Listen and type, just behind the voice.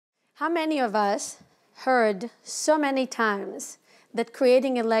How many of us heard so many times that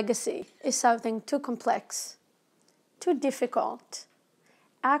creating a legacy is something too complex, too difficult?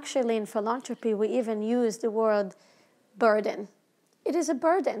 Actually, in philanthropy, we even use the word burden. It is a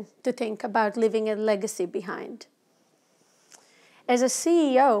burden to think about leaving a legacy behind. As a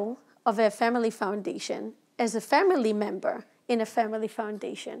CEO of a family foundation, as a family member in a family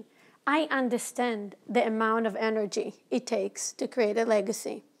foundation, I understand the amount of energy it takes to create a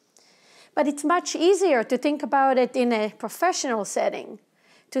legacy. But it's much easier to think about it in a professional setting,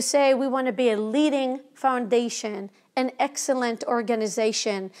 to say we want to be a leading foundation, an excellent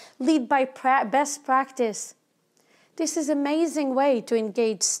organization, lead by best practice. This is an amazing way to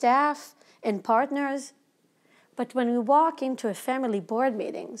engage staff and partners. But when we walk into a family board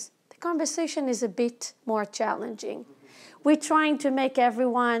meetings, the conversation is a bit more challenging. We're trying to make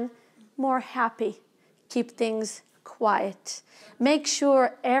everyone more happy, keep things quiet, make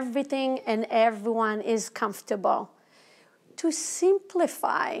sure everything and everyone is comfortable. To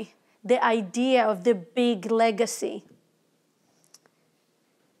simplify the idea of the big legacy.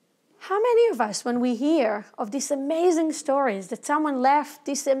 How many of us, when we hear of these amazing stories that someone left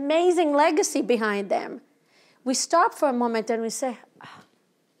this amazing legacy behind them, we stop for a moment and we say,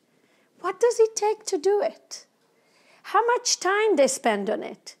 what does it take to do it? How much time they spend on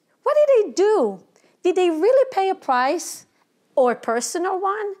it? What did they do? Did they really pay a price or a personal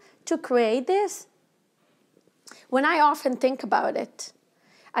one to create this? When I often think about it,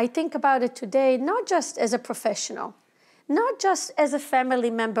 I think about it today not just as a professional, not just as a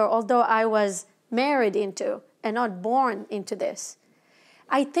family member, although I was married into and not born into this.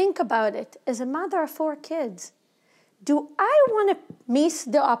 I think about it as a mother of 4 kids. Do I want to miss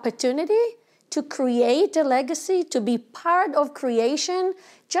the opportunity to create a legacy, to be part of creation,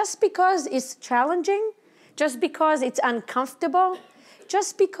 just because it's challenging, just because it's uncomfortable,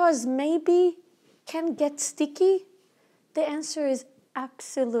 just because maybe can get sticky? The answer is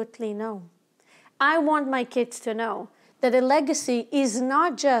absolutely no. I want my kids to know that a legacy is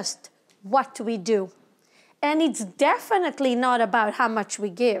not just what we do. And it's definitely not about how much we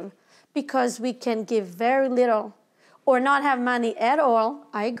give, because we can give very little or not have money at all.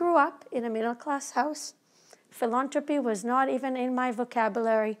 I grew up in a middle-class house. Philanthropy was not even in my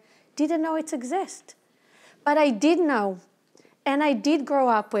vocabulary. Didn't know it exists. But I did know, and I did grow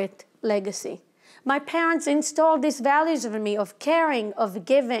up with legacy. My parents installed these values in me of caring, of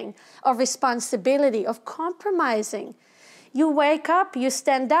giving, of responsibility, of compromising. You wake up, you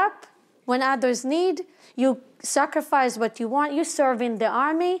stand up when others need, you sacrifice what you want, you serve in the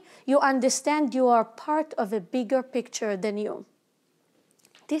army, you understand you are part of a bigger picture than you.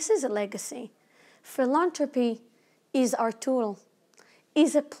 This is a legacy. Philanthropy is our tool,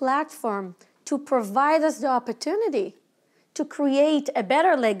 is a platform to provide us the opportunity to create a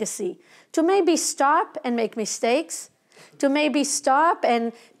better legacy, to maybe stop and make mistakes, to maybe stop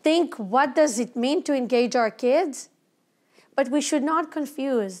and think, what does it mean to engage our kids? But we should not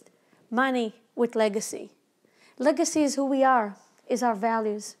confuse money with legacy. Legacy is who we are, is our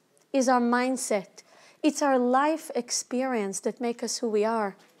values, is our mindset. It's our life experience that make us who we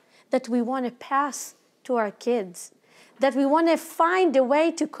are, that we want to pass to our kids, that we want to find a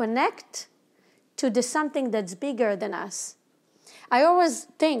way to connect to something that's bigger than us. I always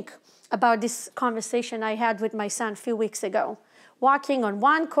think about this conversation I had with my son a few weeks ago. Walking on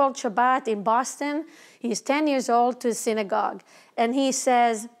one cold Shabbat in Boston, he's 10 years old, to a synagogue. And he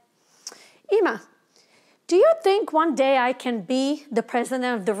says, Ima, do you think one day I can be the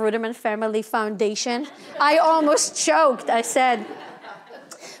president of the Ruderman Family Foundation? I almost choked. I said,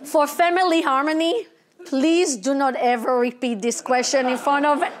 for family harmony, please do not ever repeat this question in front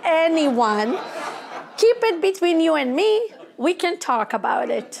of anyone. Keep it between you and me. We can talk about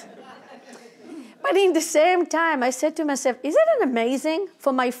it. But in the same time, I said to myself, isn't it amazing?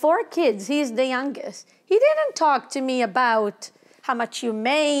 For my 4 kids, he's the youngest. He didn't talk to me about how much you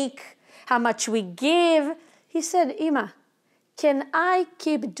make, how much we give. He said, Ima, can I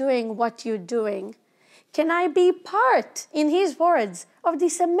keep doing what you're doing? Can I be part, in his words, of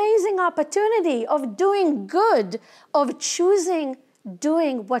this amazing opportunity of doing good, of choosing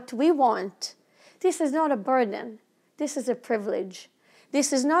doing what we want? This is not a burden. This is a privilege.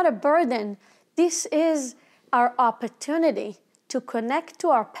 This is not a burden. This is our opportunity to connect to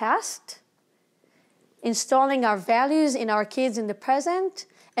our past, installing our values in our kids in the present,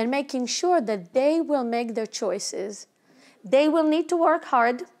 and making sure that they will make their choices. They will need to work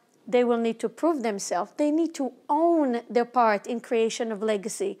hard. They will need to prove themselves. They need to own their part in creation of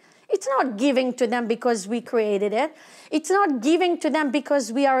legacy. It's not giving to them because we created it. It's not giving to them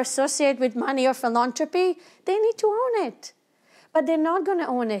because we are associated with money or philanthropy. They need to own it. but they're not going to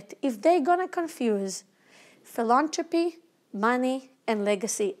own it if they're going to confuse philanthropy, money, and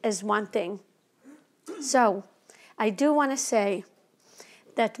legacy as one thing. So I do want to say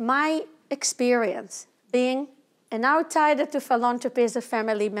that my experience being an outsider to philanthropy as a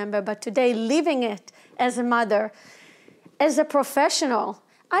family member, but today living it as a mother, as a professional,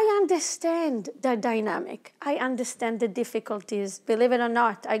 I understand the dynamic. I understand the difficulties. Believe it or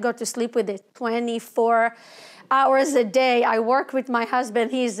not, I go to sleep with it 24 hours a day. I work with my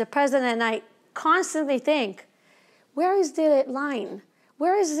husband. He's the president, and I constantly think, where is the line?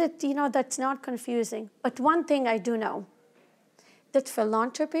 Where is it, that's not confusing? But one thing I do know, that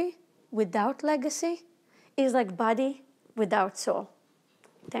philanthropy without legacy is like body without soul.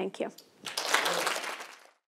 Thank you.